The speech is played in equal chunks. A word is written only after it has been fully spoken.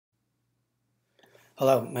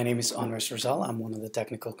Hello, my name is Anwar Rizal. I'm one of the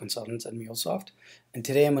technical consultants at MuleSoft, and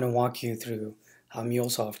today I'm going to walk you through how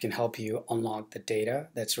MuleSoft can help you unlock the data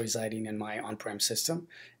that's residing in my on-prem system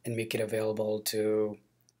and make it available to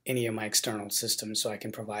any of my external systems so I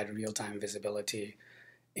can provide real-time visibility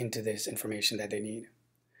into this information that they need.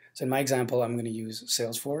 So in my example, I'm going to use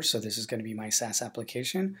Salesforce. So this is going to be my SaaS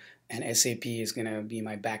application, and SAP is going to be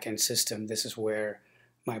my backend system. This is where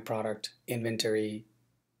my product inventory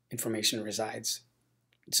information resides.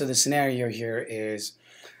 So the scenario here is,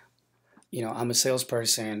 I'm a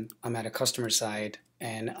salesperson, I'm at a customer side,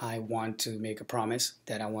 and I want to make a promise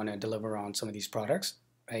that I want to deliver on some of these products,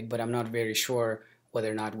 right? But I'm not very sure whether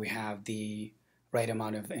or not we have the right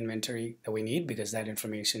amount of inventory that we need because that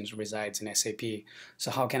information resides in SAP.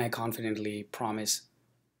 So how can I confidently promise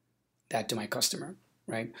that to my customer,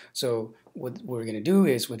 right? So what we're going to do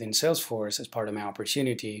is within Salesforce, as part of my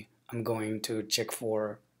opportunity, I'm going to check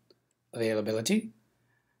for availability,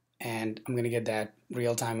 and I'm going to get that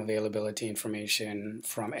real-time availability information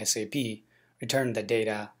from SAP, return the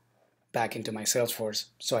data back into my Salesforce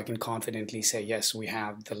so I can confidently say, yes, we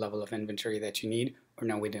have the level of inventory that you need, or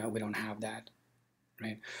no, we don't have that,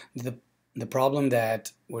 right? The problem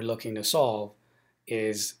that we're looking to solve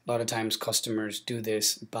is a lot of times customers do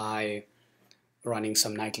this by running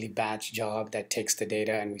some nightly batch job that takes the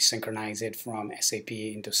data and we synchronize it from SAP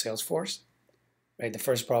into Salesforce, right? The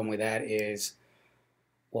first problem with that is,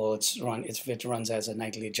 well, if it runs as a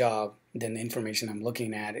nightly job, then the information I'm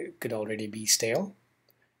looking at, it could already be stale.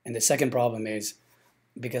 And the second problem is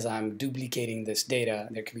because I'm duplicating this data,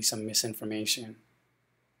 there could be some misinformation.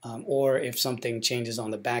 Or if something changes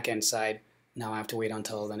on the back end side, now I have to wait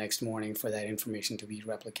until the next morning for that information to be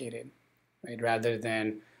replicated, right? Rather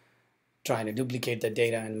than trying to duplicate the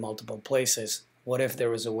data in multiple places, what if there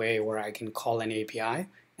was a way where I can call an API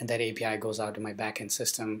and that API goes out to my backend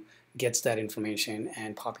system, gets that information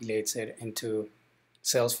and populates it into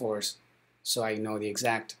Salesforce so I know the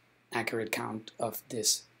exact accurate count of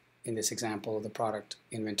this, in this example, the product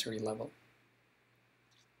inventory level.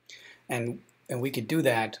 And we could do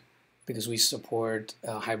that because we support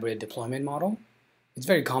a hybrid deployment model. It's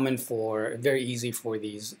very easy for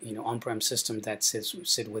these on-prem systems that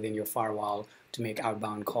sit within your firewall to make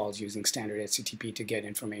outbound calls using standard HTTP to get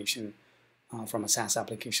information from a SaaS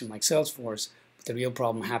application like Salesforce. But the real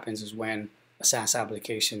problem happens is when a SaaS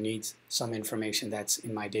application needs some information that's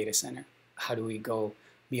in my data center. How do we go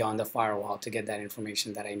beyond the firewall to get that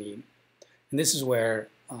information that I need? And this is where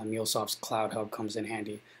MuleSoft's Cloud Hub comes in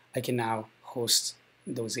handy. I can now host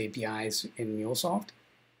those APIs in MuleSoft,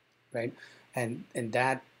 right? And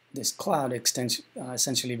this cloud extension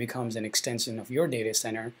essentially becomes an extension of your data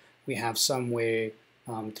center. We have some way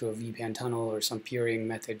through a VPN tunnel or some peering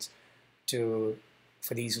methods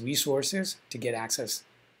for these resources to get access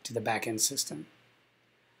to the backend system.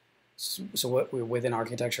 So what with an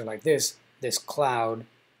architecture like this cloud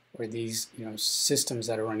or these systems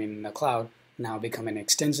that are running in the cloud now become an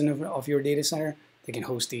extension of your data center. They can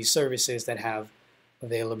host these services that have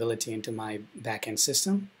availability into my backend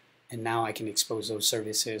system, and now I can expose those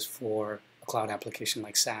services for a cloud application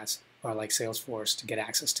like SaaS or like Salesforce to get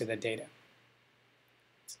access to that data.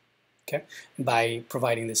 Okay, by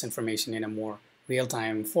providing this information in a more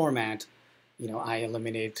real-time format, I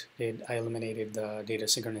eliminated the data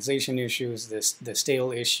synchronization issues, the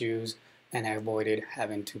stale issues, and I avoided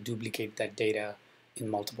having to duplicate that data in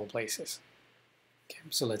multiple places. Okay,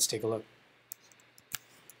 so let's take a look.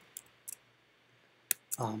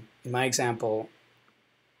 In my example,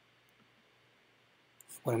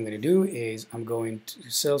 what I'm going to do is I'm going to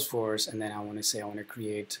Salesforce, and then I want to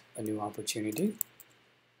create a new opportunity.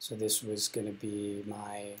 So this was going to be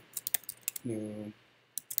my new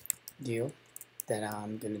deal that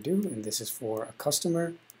I'm going to do, and this is for a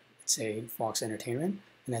customer, let's say Fox Entertainment.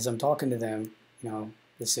 And as I'm talking to them,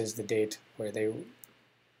 this is the date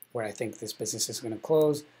where I think this business is going to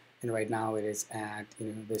close, and right now it is at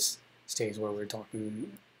this stage where we're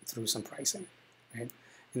talking through some pricing, right?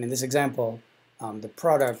 And in this example, the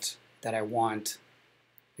product that I want,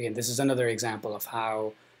 again, this is another example of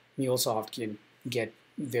how MuleSoft can get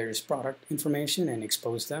various product information and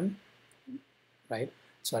expose them, right?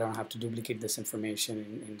 So I don't have to duplicate this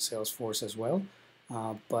information in Salesforce as well.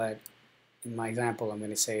 But in my example, I'm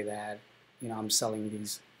going to say that I'm selling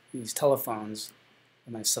these telephones.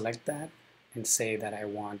 I'm going to select that and say that I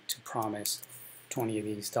want to promise 20 of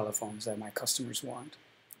these telephones that my customers want.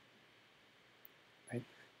 Right?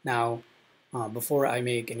 Now, before I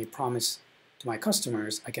make any promise to my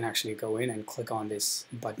customers, I can actually go in and click on this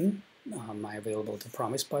button, my available to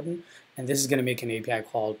promise button, and this is going to make an API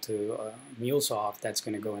call to MuleSoft that's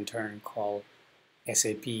going to go in turn call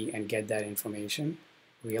SAP and get that information.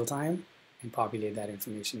 real time and populate that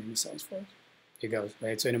information in the Salesforce. It goes,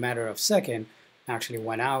 right? So in a matter of second, I actually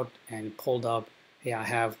went out and pulled up, hey, I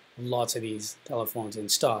have lots of these telephones in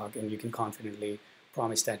stock, and you can confidently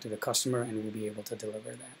promise that to the customer, and we'll be able to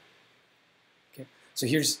deliver that. Okay, so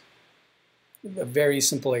here's a very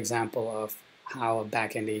simple example of how a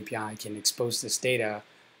backend API can expose this data.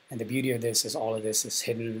 And the beauty of this is all of this is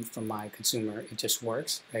hidden from my consumer. It just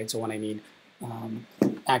works, right? So when I need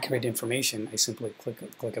accurate information, I simply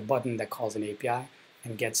click a button that calls an API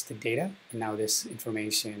and gets the data. And now this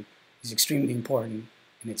information is extremely important,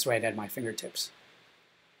 and it's right at my fingertips.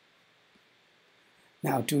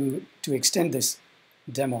 Now, to extend this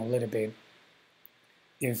demo a little bit,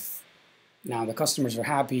 if now the customers are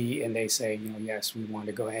happy and they say, yes, we want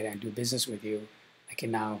to go ahead and do business with you, I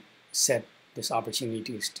can now set this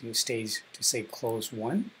opportunity to say close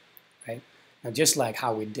one, right? Now, just like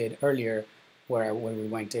how we did earlier, where we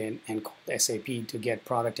went in and called SAP to get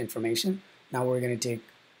product information, now we're going to take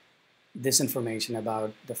this information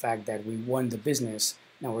about the fact that we won the business.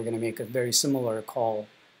 Now we're going to make a very similar call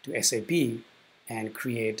to SAP and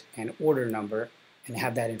create an order number and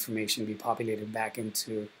have that information be populated back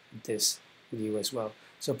into this view as well.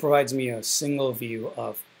 So it provides me a single view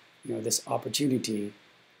of this opportunity,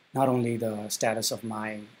 not only the status of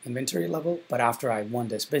my inventory level, but after I won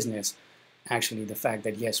this business, actually the fact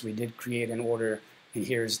that yes, we did create an order, and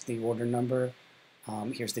here's the order number,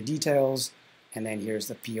 here's the details, and then here's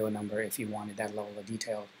the PO number if you wanted that level of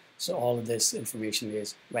detail. So all of this information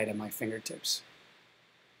is right at my fingertips.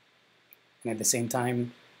 And at the same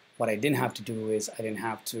time, what I didn't have to do is I didn't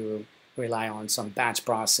have to rely on some batch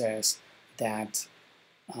process that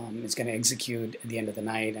is going to execute at the end of the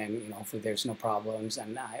night, and hopefully there's no problems,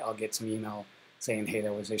 and I'll get some email saying, hey,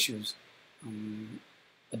 there was issues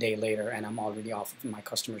a day later, and I'm already off of my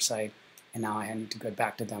customer site, and now I need to go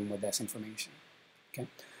back to them with this information. Okay,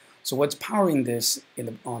 so what's powering this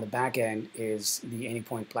on the back end is the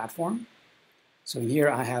Anypoint platform. So here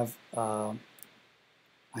I have an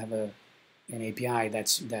API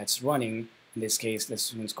that's running. In this case,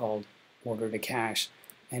 this one's called order to cash,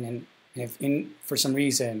 and then if for some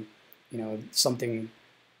reason something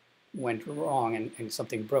went wrong and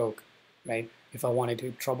something broke, right? If I wanted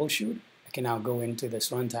to troubleshoot, I can now go into this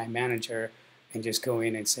runtime manager and just go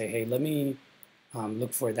in and say, hey, let me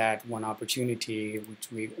look for that one opportunity,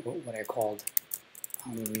 what I called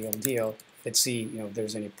the real deal. Let's see if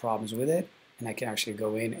there's any problems with it, and I can actually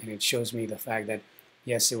go in and it shows me the fact that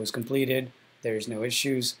yes, it was completed, there's no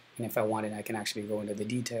issues, and if I wanted, I can actually go into the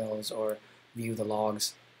details or view the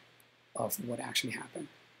logs of what actually happened.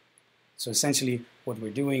 So essentially what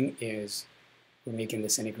we're doing is we're making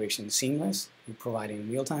this integration seamless. We're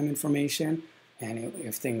providing real-time information, and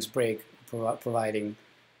if things break, we're providing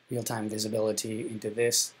real-time visibility into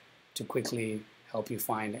this to quickly help you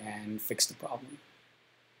find and fix the problem.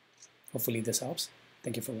 Hopefully this helps.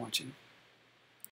 Thank you for watching.